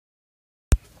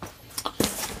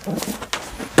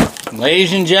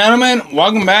Ladies and gentlemen,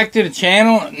 welcome back to the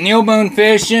channel, Neilbone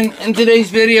Fishing. In today's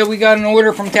video, we got an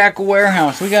order from Tackle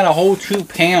Warehouse. We got a whole 2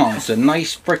 pounds of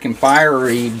nice freaking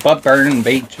fiery butt burning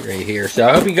baits right here. So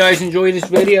I hope you guys enjoy this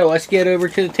video. Let's get over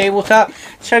to the tabletop,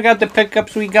 check out the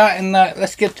pickups we got, and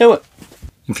let's get to it.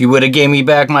 If you would have gave me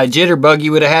back my jitterbug,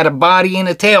 you would have had a body and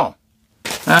a tail.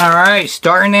 Alright,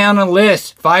 starting down the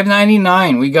list,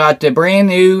 $5.99. We got the brand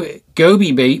new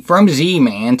Goby bait from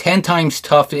Z-Man, 10 times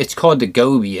tough. It's called the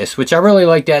Gobius, which I really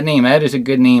like that name. That is a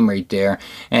good name right there.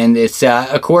 And it's,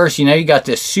 of course, you know, you got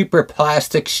this super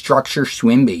plastic structure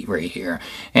swim bait right here.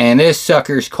 And this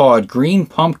sucker's called Green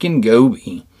Pumpkin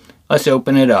Goby. Let's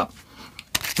open it up.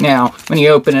 Now, when you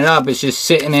open it up, it's just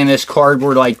sitting in this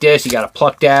cardboard like this. You got to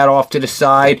pluck that off to the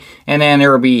side, and then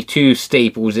there will be 2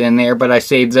 staples in there, but I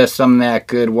saved us some of that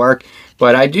good work.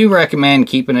 But I do recommend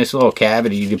keeping this little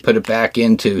cavity to put it back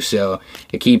into so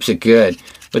it keeps it good.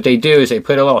 What they do is they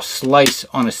put a little slice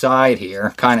on the side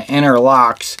here, kind of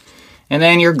interlocks, and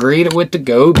then you're greeted with the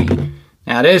Goby.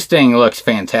 Now, this thing looks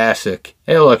fantastic.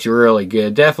 It looks really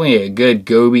good. Definitely a good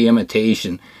Goby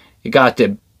imitation. You got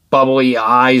the bubbly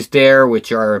eyes there,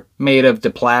 which are made of the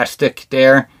plastic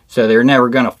there, so they're never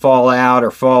going to fall out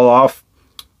or fall off.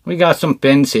 We got some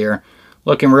fins here,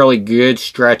 looking really good,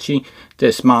 stretchy.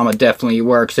 This mama definitely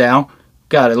works out.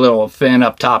 Got a little fin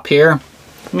up top here.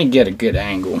 Let me get a good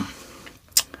angle.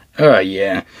 Oh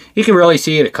yeah, you can really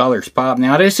see the colors pop.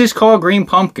 Now this is called Green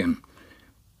Pumpkin,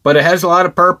 but it has a lot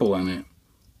of purple in it.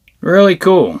 Really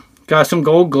cool. Got some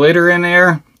gold glitter in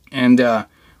there, and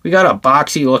we got a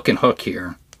boxy looking hook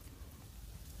here.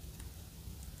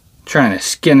 Trying to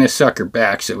skin this sucker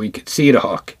back so we could see the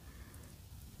hook.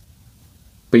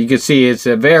 But you can see it's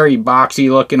a very boxy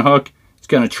looking hook. It's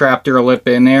going to trap their lip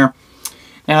in there.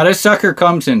 Now this sucker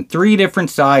comes in 3 different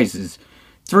sizes.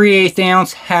 3/8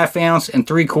 ounce, ½ ounce, and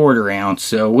 3/4 ounce.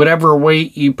 So whatever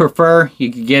weight you prefer, you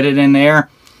can get it in there.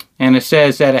 And it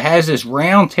says that it has this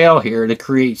round tail here to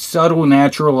create subtle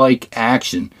natural-like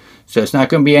action. So it's not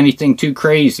going to be anything too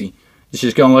crazy. It's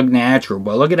just going to look natural.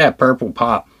 But look at that purple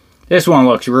pop. This one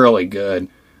looks really good.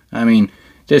 I mean,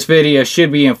 this video should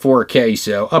be in 4K,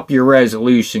 so up your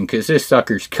resolution, because this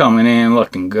sucker's coming in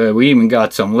looking good. We even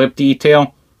got some lip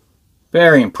detail.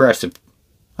 Very impressive.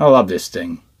 I love this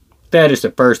thing. That is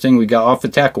the first thing we got off the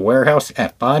Tackle Warehouse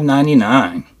at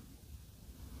 $5.99.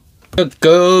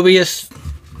 Gobius.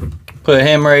 Put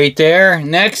him right there.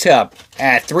 Next up,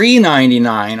 at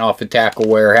 $3.99 off the Tackle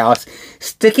Warehouse.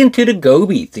 Sticking to the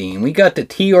Goby theme, we got the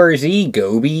TRD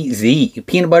Gobyz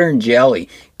peanut butter and jelly.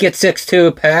 Get 6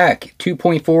 a pack,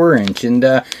 2.4 inch, and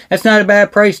that's not a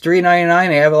bad price. $3.99.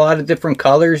 They have a lot of different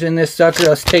colors in this sucker.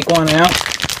 Let's take one out.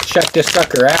 Check this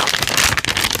sucker out.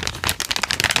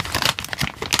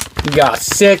 You got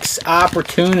 6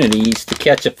 opportunities to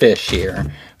catch a fish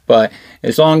here, but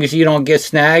as long as you don't get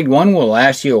snagged, one will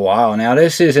last you a while. Now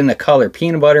this is in the color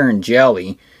peanut butter and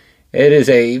jelly. It is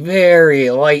a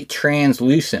very light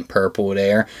translucent purple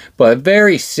there, but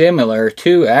very similar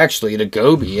to actually the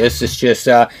Gobius. It's just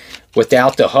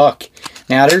without the hook.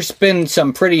 Now there's been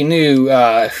some pretty new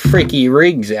freaky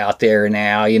rigs out there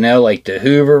now, you know, like the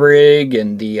Hoover rig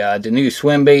and the new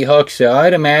Swimbait hook. So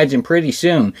I'd imagine pretty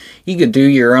soon you could do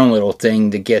your own little thing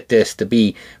to get this to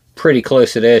be pretty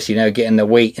close to this, you know, getting the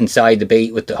weight inside the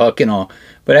bait with the hook and all.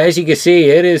 But as you can see,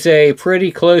 it is a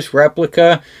pretty close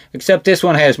replica, except this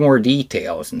one has more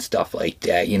details and stuff like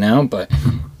that, you know. But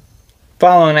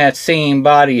following that same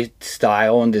body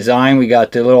style and design, we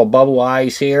got the little bubble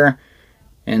eyes here.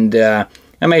 And that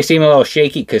may seem a little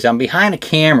shaky because I'm behind the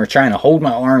camera trying to hold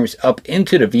my arms up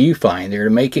into the viewfinder to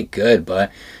make it good.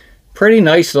 But pretty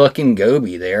nice looking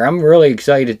Goby there. I'm really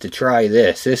excited to try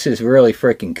this. This is really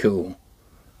freaking cool.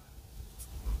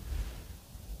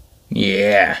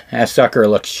 Yeah, that sucker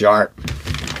looks sharp.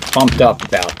 Pumped up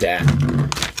about that.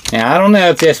 Now, I don't know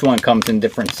if this one comes in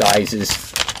different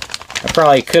sizes. I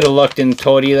probably could have looked and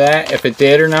told you that if it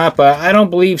did or not, but I don't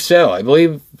believe so. I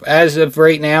believe, as of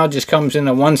right now, it just comes in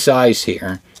the one size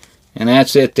here. And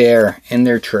that's it there in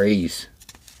their trays.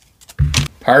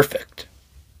 Perfect.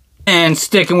 And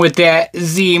sticking with that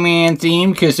Z-Man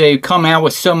theme, because they've come out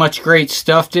with so much great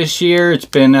stuff this year, it's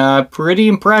been pretty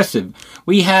impressive.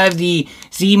 We have the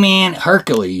Z-Man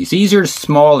Herculez. These are the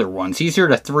smaller ones. These are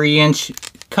the 3-inch,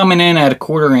 coming in at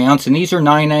 ¼ ounce, and these are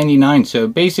 $9.99, so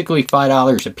basically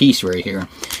 $5 a piece right here.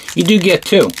 You do get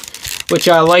 2, which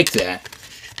I like that.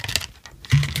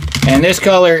 And this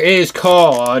color is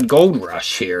called Gold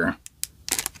Rush here.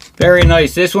 Very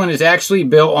nice. This one is actually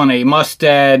built on a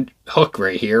mustad hook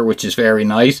right here, which is very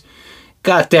nice.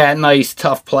 Got that nice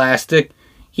tough plastic.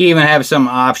 You even have some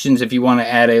options if you want to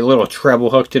add a little treble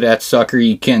hook to that sucker,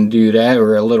 you can do that,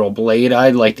 or a little blade.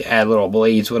 I'd like to add little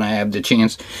blades when I have the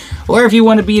chance. Or if you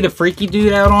want to be the freaky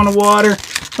dude out on the water,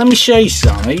 let me show you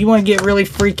something. You want to get really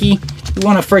freaky, you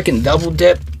want to freaking double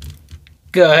dip,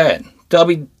 go ahead.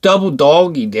 Double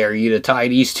doggy dare you to tie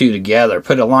these two together.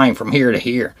 Put a line from here to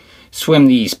here. Swim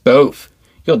these both.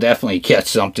 You'll definitely catch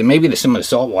something. Maybe some of the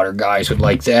saltwater guys would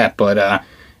like that, but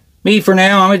me, for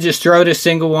now, I'm going to just throw this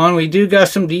single one. We do got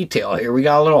some detail here. We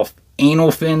got a little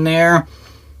anal fin there.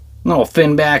 Little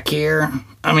fin back here.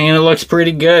 I mean, it looks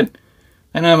pretty good.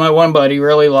 I know my one buddy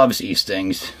really loves these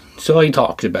things. That's all he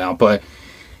talks about. But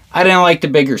I didn't like the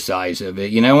bigger size of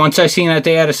it. You know, once I seen that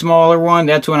they had a smaller one,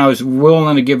 that's when I was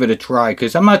willing to give it a try.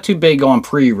 Because I'm not too big on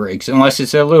pre-rigs. Unless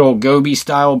it's a little Gobyz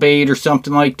style bait or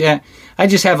something like that. I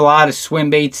just have a lot of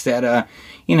swim baits that,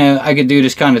 you know, I could do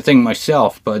this kind of thing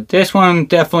myself, but this one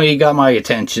definitely got my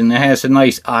attention. It has some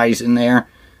nice eyes in there.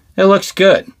 It looks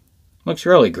good. Looks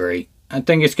really great. I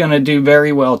think it's going to do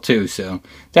very well too. So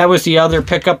that was the other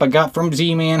pickup I got from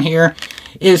Z-Man here,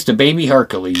 is the baby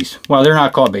Herculez. Well, they're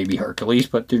not called baby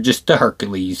Herculez, but they're just the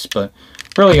Herculez. But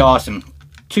really awesome.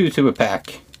 2 to a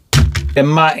pack. And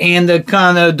my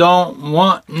anaconda don't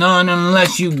want none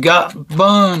unless you got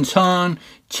buns, hon.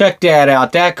 Check that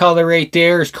out. That color right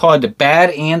there is called the Bad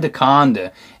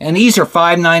Anaconda. And these are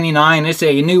 $5.99. It's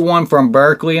a new one from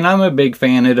Berkley. And I'm a big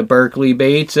fan of the Berkley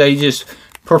baits. They just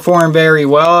perform very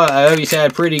well. I always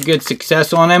had pretty good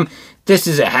success on them. This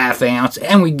is a 1/2 ounce.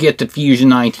 And we get the Fusion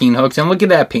 19 hooks. And look at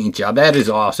that paint job. That is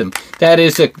awesome. That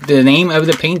is the name of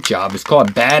the paint job. It's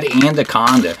called Bad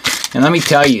Anaconda. And let me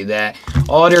tell you that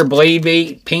all their blade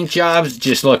bait paint jobs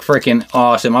just look freaking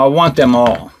awesome. I want them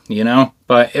all, you know.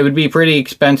 But it would be pretty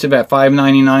expensive at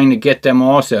 $5.99 to get them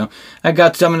also. I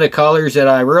got some of the colors that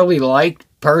I really liked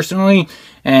personally.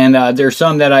 And there's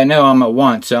some that I know I'm going to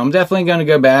want. So I'm definitely going to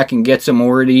go back and get some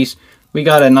more of these. We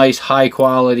got a nice high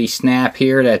quality snap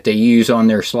here that they use on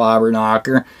their slobber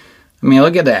knocker. I mean,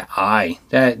 look at that eye.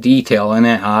 That detail in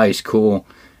that eye is cool.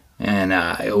 And,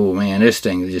 oh man, this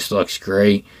thing just looks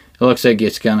great. It looks like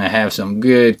it's going to have some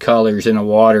good colors in the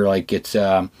water. Like it's,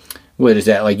 what is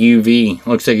that, like UV.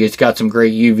 Looks like it's got some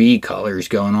great UV colors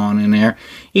going on in there.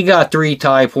 You got 3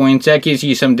 tie points. That gives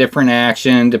you some different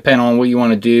action depending on what you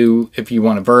want to do. If you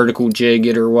want to vertical jig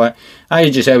it or what. I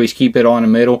just always keep it on the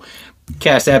middle.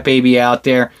 Cast that baby out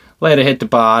there. Let it hit the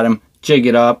bottom. Jig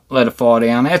it up. Let it fall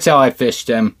down. That's how I fish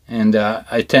them. And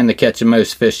I tend to catch the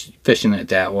most fish fishing it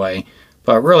that way.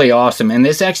 But really awesome. And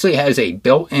this actually has a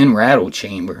built-in rattle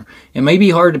chamber. It may be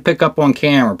hard to pick up on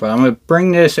camera, but I'm going to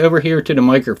bring this over here to the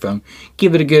microphone.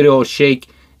 Give it a good old shake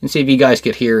and see if you guys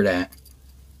could hear that.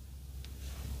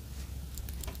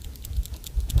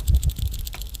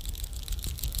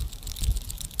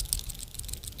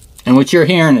 And what you're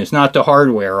hearing is not the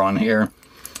hardware on here.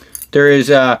 There is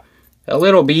a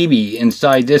little BB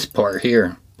inside this part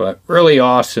here. But really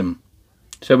awesome.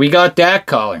 So we got that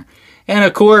color. And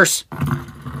of course,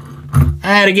 I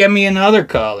had to get me another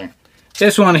color.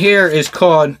 This one here is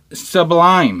called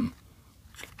Sublime.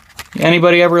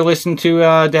 Anybody ever listen to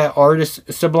that artist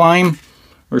Sublime?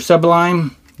 Or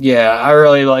Sublime? Yeah, I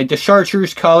really like the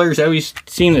chartreuse colors. Always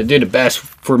seem to do the best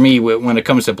for me when it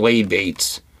comes to blade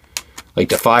baits. Like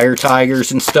the fire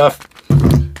tigers and stuff.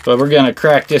 But we're going to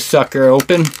crack this sucker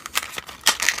open.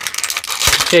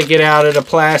 Take it out of the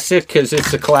plastic because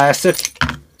it's a classic.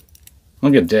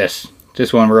 Look at this.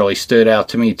 This one really stood out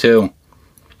to me too.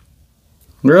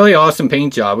 Really awesome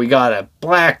paint job. We got a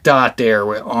black dot there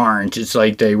with orange. It's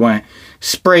like they went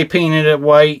spray painted it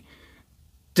white.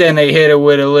 Then they hit it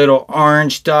with a little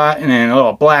orange dot and then a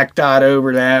little black dot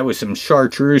over that with some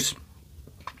chartreuse.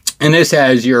 And this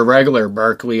has your regular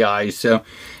Berkley eyes. So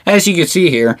as you can see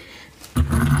here,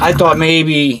 I thought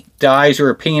maybe the eyes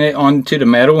were painted onto the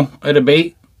metal of the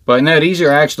bait. But no, these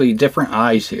are actually different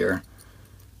eyes here.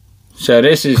 So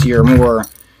this is your more,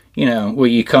 you know,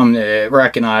 what you come to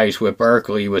recognize with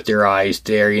Berkley with their eyes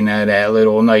there. You know, that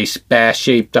little nice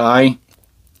bass-shaped eye.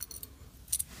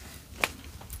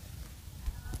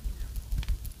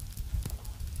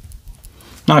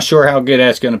 Not sure how good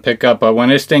that's going to pick up, but when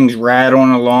this thing's rattling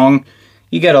along,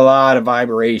 you get a lot of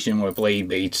vibration with blade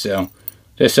baits. So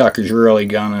this sucker's really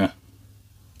gonna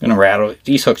rattle.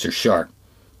 These hooks are sharp.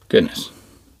 Goodness.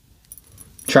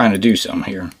 I'm trying to do something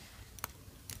here.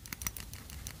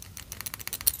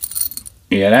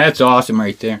 Yeah, that's awesome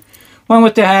right there. One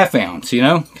with the 1/2 ounce, you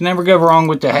know. Can never go wrong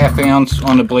with the 1/2 ounce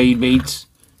on the blade baits.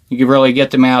 You can really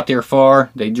get them out there far.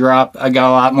 They drop. I got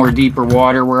a lot more deeper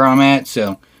water where I'm at,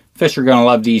 so fish are going to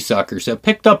love these suckers. So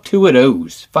picked up 2 of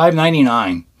those.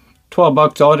 $5.99.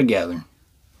 $12 altogether.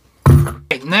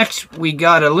 right, next we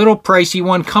got a little pricey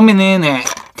one coming in at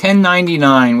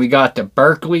 $10.99. We got the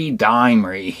Berkley dime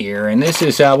right here, and this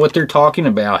is what they're talking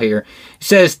about here. It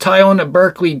says, tie on the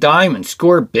Berkley dime and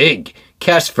score big,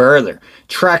 cast further,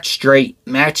 track straight,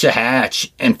 match a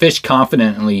hatch, and fish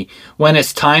confidently. When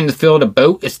it's time to fill the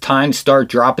boat, it's time to start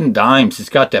dropping dimes. It's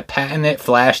got the patented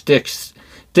flash disc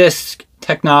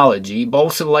technology,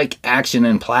 balsa-like action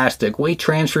in plastic, weight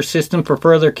transfer system for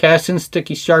further casting,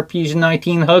 sticky sharp using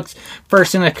 19 hooks,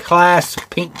 first in a class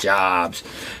paint jobs.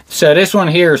 So this one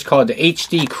here is called the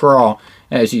HD Crawl,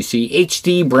 as you see,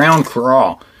 HD Brown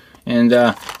Crawl, and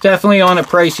definitely on the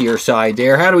pricier side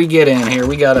there. How do we get in here?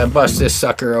 We gotta bust this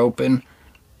sucker open.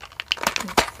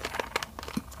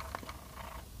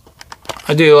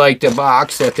 I do like the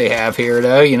box that they have here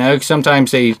though, you know,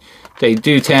 sometimes they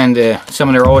do tend to, some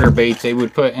of their older baits they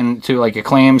would put into like a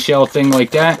clamshell thing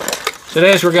like that. So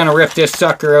as we're going to rip this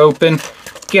sucker open,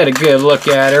 get a good look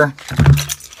at her.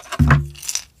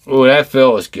 Oh, that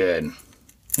fill is good.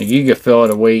 You can feel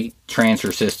the weight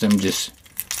transfer system just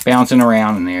bouncing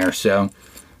around in there. So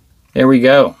there we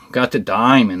go. Got the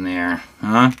dime in there.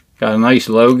 Got a nice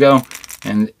logo.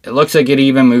 And it looks like it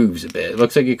even moves a bit. It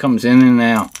looks like it comes in and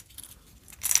out.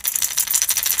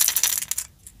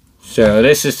 So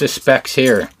this is the specs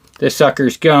here. This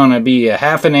sucker's gonna be a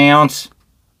 1/2 ounce,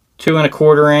 2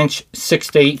 1/4 inch, 6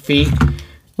 to 8 feet,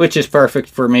 which is perfect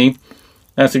for me.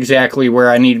 That's exactly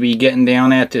where I need to be getting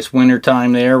down at this winter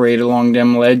time there, right along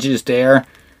them ledges there,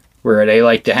 where they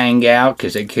like to hang out,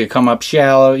 because they could come up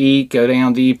shallow, eat, go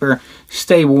down deeper,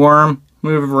 stay warm,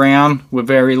 move around with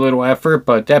very little effort.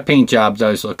 But that paint job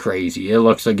does look crazy. It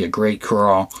looks like a great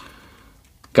crawl.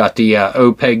 Got the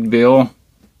O-peg bill.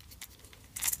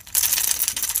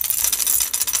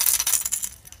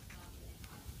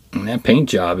 And that paint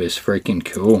job is freaking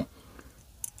cool.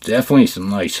 Definitely some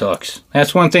nice hooks.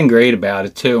 That's one thing great about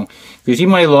it too. Because you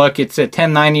might look, it's a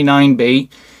 $10.99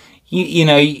 bait. You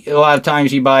know, a lot of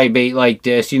times you buy a bait like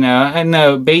this, you know. I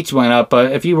know baits went up,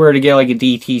 but if you were to get like a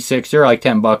DT6, they're like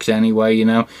 10 bucks anyway, you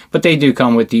know. But they do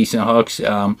come with decent hooks.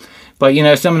 But you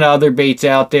know, some of the other baits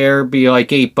out there be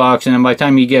like 8 bucks, and then by the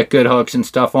time you get good hooks and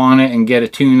stuff on it and get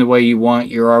it tuned the way you want,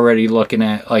 you're already looking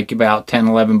at like about 10,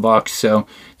 11 bucks. So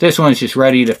this one's just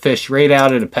ready to fish right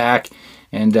out of the pack,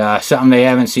 and something they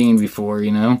haven't seen before,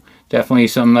 you know. Definitely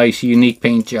some nice unique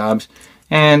paint jobs.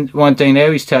 And one thing, they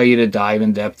always tell you to dive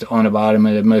in depth on the bottom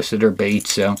of most of their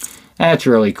baits, so that's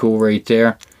really cool right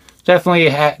there.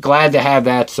 Definitely glad to have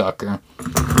that sucker.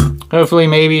 Hopefully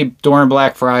maybe during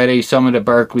Black Friday some of the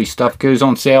Berkley stuff goes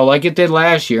on sale like it did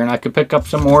last year, and I could pick up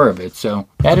some more of it. So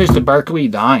that is the Berkley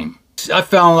dime. I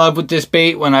fell in love with this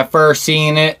bait when I first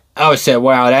seen it. I said,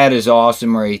 wow, that is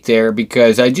awesome right there,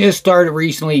 because I just started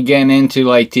recently getting into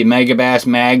like the Megabass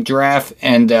Mag Draft,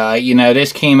 and you know,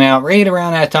 this came out right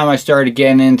around that time I started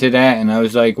getting into that, and I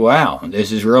was like, wow,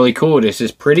 this is really cool. This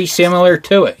is pretty similar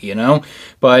to it, you know.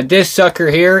 But this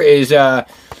sucker here is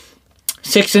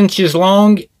 6 inches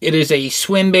long. It is a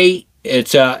Swimbait.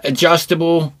 It's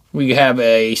adjustable. We have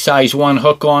a size 1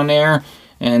 hook on there,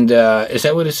 and is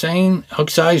that what it's saying? Hook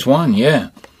size 1, yeah.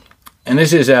 And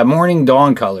this is a Morning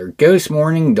Dawn color. Ghost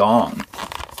Morning Dawn.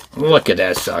 Look at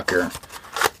that sucker.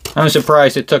 I'm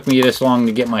surprised it took me this long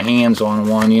to get my hands on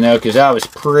one, you know, because I was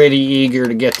pretty eager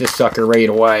to get this sucker right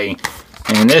away.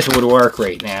 And this would work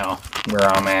right now, where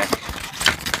I'm at.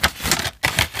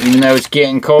 Even though it's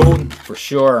getting cold, for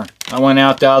sure. I went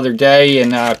out the other day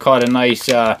and caught a nice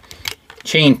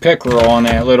chain pickerel on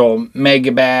that little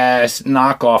Megabass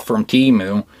knockoff from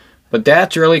Temu. But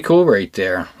that's really cool right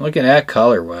there. Look at that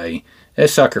colorway.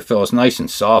 This sucker feels nice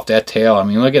and soft. That tail, I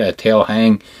mean, look at that tail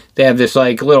hang. They have this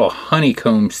like little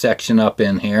honeycomb section up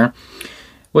in here,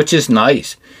 which is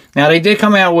nice. Now, they did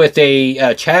come out with a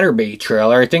chatterbait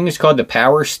trailer. I think it's called the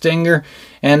Power Stinger.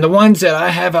 And the ones that I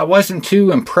have, I wasn't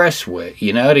too impressed with.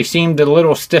 You know, they seemed a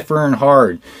little stiffer and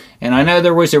hard. And I know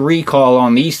there was a recall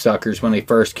on these suckers when they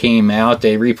first came out.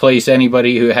 They replaced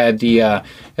anybody who had the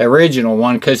original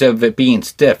one because of it being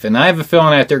stiff. And I have a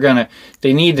feeling that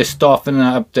they need to soften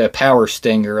up the Power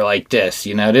Stinger like this.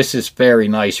 You know, this is very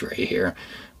nice right here.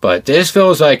 But this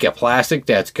feels like a plastic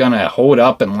that's going to hold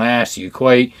up and last you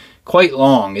quite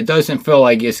long. It doesn't feel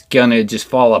like it's going to just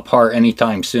fall apart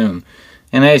anytime soon.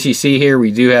 And as you see here, we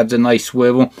do have the nice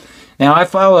swivel. Now, I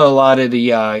follow a lot of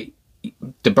the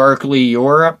Berkley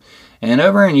Europe, and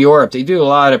over in Europe they do a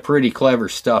lot of pretty clever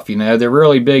stuff. You know, they're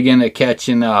really big into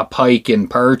catching pike and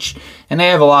perch, and they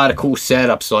have a lot of cool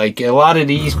setups. Like a lot of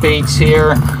these baits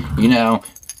here, you know,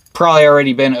 probably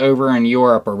already been over in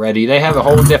Europe already. They have a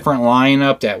whole different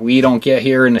lineup that we don't get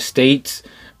here in the States,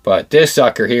 but this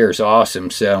sucker here is awesome.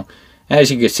 So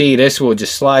as you can see, this will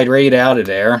just slide right out of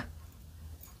there.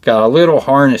 Got a little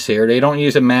harness here. They don't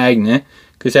use a magnet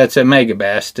because that's a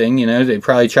Megabass thing. You know, they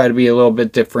probably try to be a little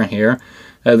bit different here.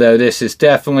 Although this is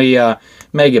definitely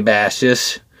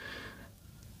Megabass.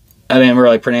 I didn't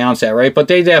really pronounce that right, but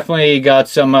they definitely got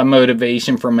some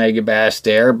motivation for Megabass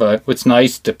there. But what's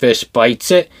nice, the fish bites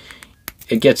it.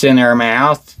 It gets in their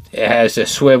mouth. It has a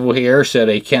swivel here so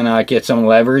they can get some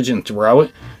leverage and throw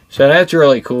it. So that's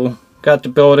really cool. Got the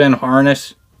built-in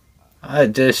harness.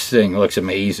 This thing looks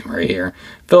amazing right here.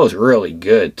 Feels really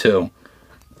good too.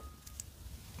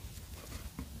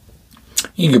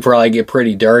 You could probably get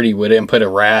pretty dirty with it and put a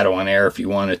rattle in there if you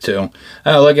wanted to.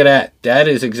 Oh, look at that. That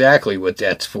is exactly what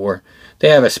that's for. They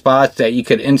have a spot that you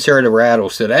could insert a rattle.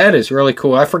 So that is really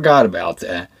cool. I forgot about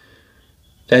that.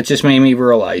 That just made me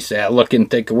realize that. Look and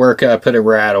think of where I put a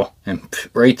rattle. And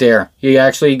right there. You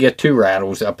actually get 2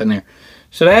 rattles up in there.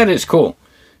 So that is cool.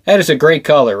 That is a great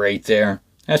color right there.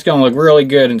 That's going to look really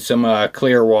good in some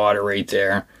clear water right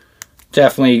there.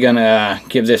 Definitely going to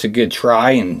give this a good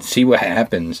try and see what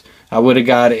happens. I would have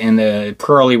got it in the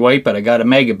pearly white, but I got a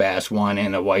Megabass one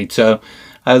in the white. So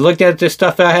I looked at this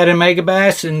stuff I had in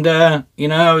Megabass and, you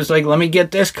know, I was like, let me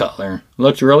get this color.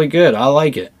 Looks really good. I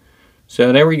like it.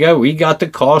 So there we go. We got the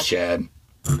CullShad.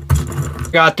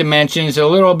 Forgot to mention it's a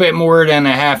little bit more than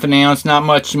a ½ an ounce, not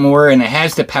much more, and it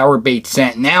has the Powerbait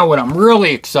scent. Now what I'm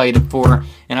really excited for,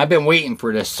 and I've been waiting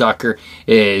for this sucker,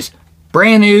 is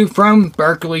brand new from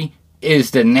Berkley,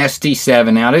 is the Nessie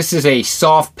 7. Now this is a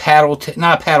soft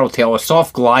not paddle tail, a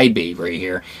soft glide bait right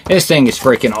here. This thing is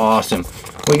freaking awesome.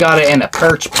 We got it in a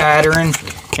perch pattern,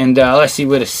 and let's see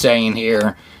what it's saying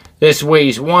here. This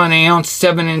weighs 1 ounce,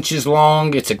 7 inches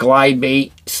long. It's a glide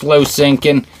bait, slow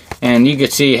sinking. And you can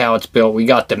see how it's built. We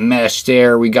got the mesh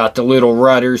there. We got the little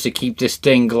rudders to keep this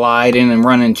thing gliding and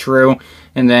running true.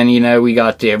 And then, you know, we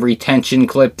got the retention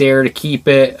clip there to keep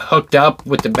it hooked up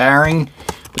with the bearing,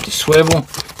 with the swivel.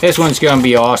 This one's going to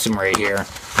be awesome right here.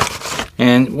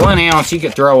 And 1 ounce you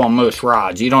can throw on most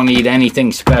rods. You don't need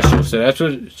anything special. So that's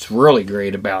what's really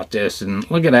great about this. And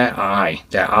look at that eye.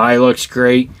 That eye looks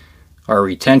great. Our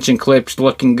retention clip's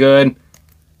looking good.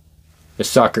 The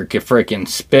sucker can freaking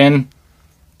spin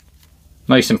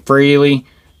nice and freely.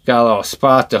 Got a little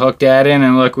spot to hook that in,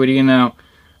 and look, what do you know?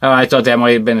 Oh, I thought that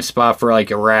might have been a spot for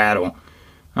like a rattle.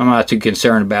 I'm not too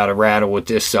concerned about a rattle with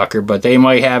this sucker, but they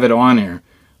might have it on there.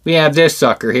 We have this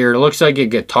sucker here. It looks like a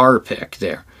guitar pick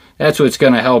there. That's what's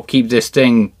going to help keep this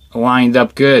thing lined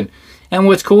up good. And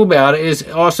what's cool about it is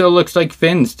it also looks like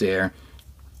fins there.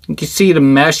 You can see the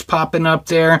mesh popping up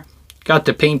there. Got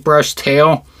the paintbrush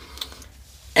tail.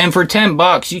 And for 10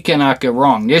 bucks, you cannot go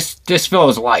wrong. This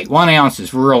feels light. 1 ounce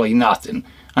is really nothing.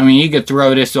 I mean, you could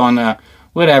throw this on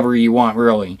whatever you want,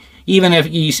 really. Even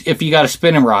if you got a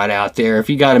spinning rod out there, if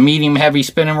you got a medium heavy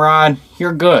spinning rod,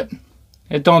 you're good.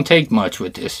 It don't take much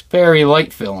with this. Very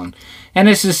light filling. And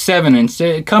this is 7 inch.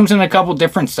 It comes in a couple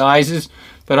different sizes,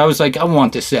 but I was like, I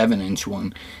want the 7-inch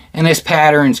one. And this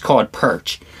pattern's called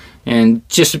Perch. And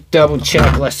just double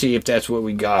check. Let's see if that's what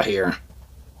we got here.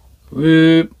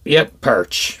 Whoop, yep,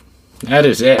 perch. That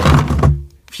is it.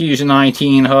 Fusion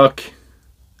 19 hook.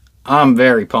 I'm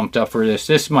very pumped up for this.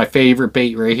 This is my favorite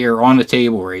bait right here on the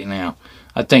table right now.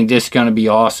 I think this is going to be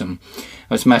awesome.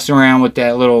 I was messing around with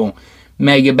that little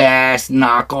Megabass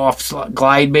knockoff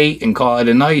glide bait and call it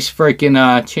a nice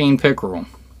freaking chain pickerel.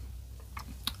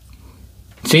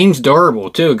 Seems durable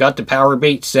too. Got the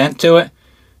Powerbait scent to it.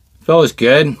 Feels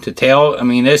good. The tail, I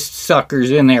mean, this sucker's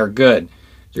in there good.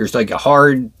 There's like a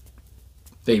hard...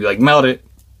 They like melt it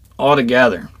all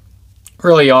together.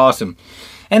 Really awesome.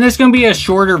 And it's going to be a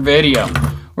shorter video.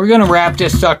 We're going to wrap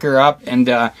this sucker up and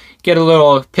get a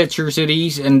little pictures of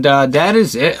these. And that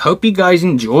is it. Hope you guys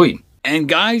enjoyed. And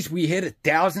guys, we hit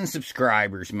 1,000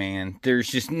 subscribers, man. There's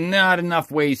just not enough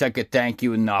ways I could thank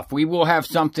you enough. We will have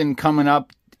something coming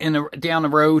up down the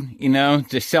road, you know,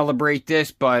 to celebrate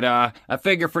this, but I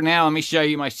figure for now, let me show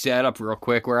you my setup real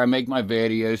quick where I make my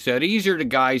videos. So these are the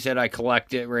guys that I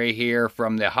collected right here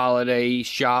from the holiday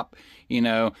shop. You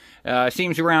know,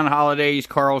 seems around holidays,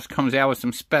 Carl's comes out with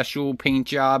some special paint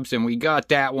jobs, and we got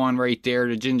that one right there,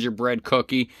 the gingerbread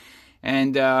cookie.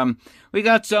 And we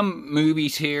got some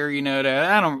movies here, you know,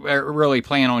 that I don't really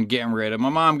plan on getting rid of. My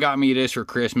mom got me this for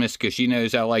Christmas because she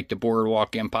knows I like the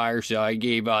Boardwalk Empire, so I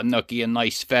gave Nookie a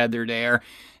nice feather there.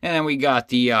 And then we got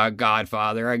the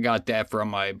Godfather. I got that from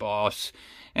my boss.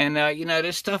 And, you know,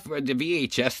 this stuff, the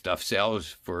VHS stuff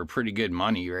sells for pretty good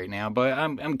money right now. But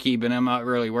I'm keeping him. I'm not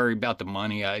really worried about the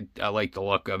money. I like the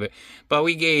look of it. But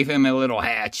we gave him a little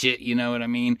hatchet, you know what I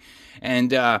mean?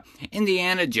 And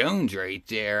Indiana Jones right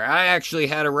there. I actually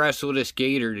had to wrestle this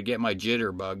gator to get my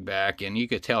jitterbug back. And you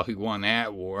could tell he won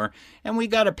that war. And we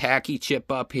got a packy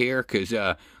chip up here because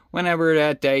whenever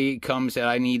that day comes that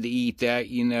I need to eat that,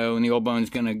 you know, Neilbone's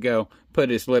going to go put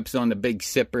his lips on the big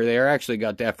sipper there. I actually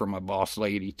got that from my boss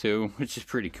lady, too, which is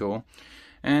pretty cool.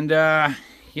 And, yeah,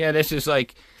 this is,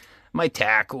 like, my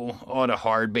tackle, all the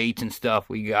hard baits and stuff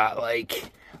we got,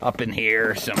 like, up in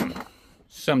here.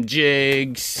 Some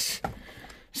jigs,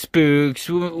 spooks.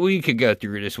 We could go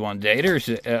through this one day. There's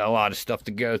a lot of stuff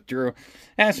to go through.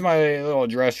 That's my little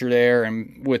dresser there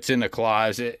and what's in the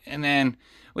closet. And then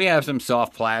we have some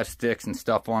soft plastics and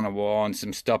stuff on the wall and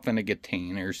some stuff in the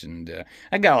containers. And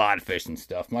I got a lot of fishing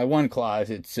stuff. My one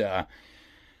closet's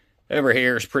over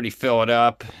here is pretty filled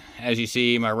up. As you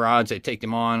see, my rods, I take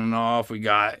them on and off. We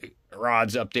got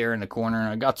rods up there in the corner. And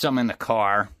I got some in the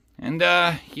car. And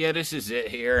yeah, this is it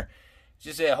here.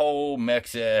 Just a whole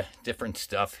mix of different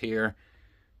stuff here.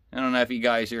 I don't know if you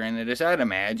guys are into this. I'd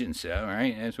imagine so,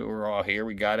 right? That's what we're all here.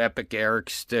 We got Epic Eric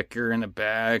sticker in the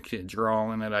back, a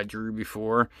drawing that I drew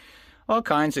before. All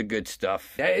kinds of good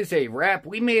stuff. That is a wrap.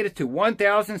 We made it to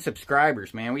 1,000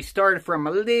 subscribers, man. We started from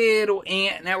a little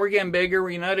ant. Now we're getting bigger.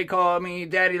 You know, they call me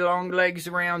Daddy Longlegs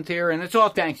around here. And it's all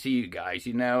thanks to you guys,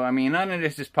 you know. I mean, none of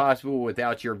this is possible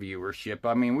without your viewership.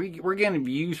 I mean, we're getting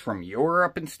views from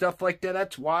Europe and stuff like that.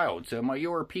 That's wild. So my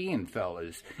European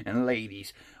fellas and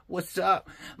ladies, what's up?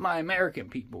 My American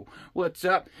people, what's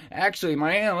up? Actually,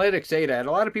 my analytics say that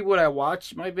a lot of people that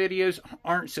watch my videos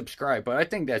aren't subscribed, but I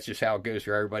think that's just how it goes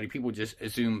for everybody. People just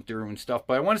zoom through and stuff.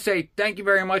 But I want to say thank you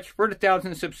very much for the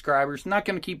 1,000 subscribers. Not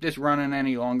going to keep this running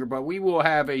any longer, but we will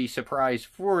have a surprise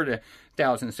for the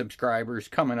 1,000 subscribers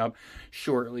coming up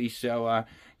shortly. So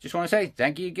just want to say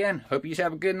thank you again. Hope you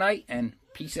have a good night, and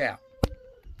peace out.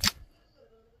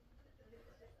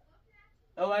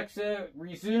 Alexa,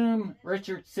 resume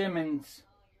Richard Simmons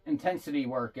intensity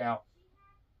workout.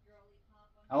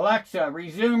 Alexa,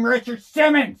 resume Richard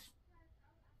Simmons!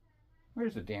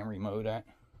 Where's the damn remote at?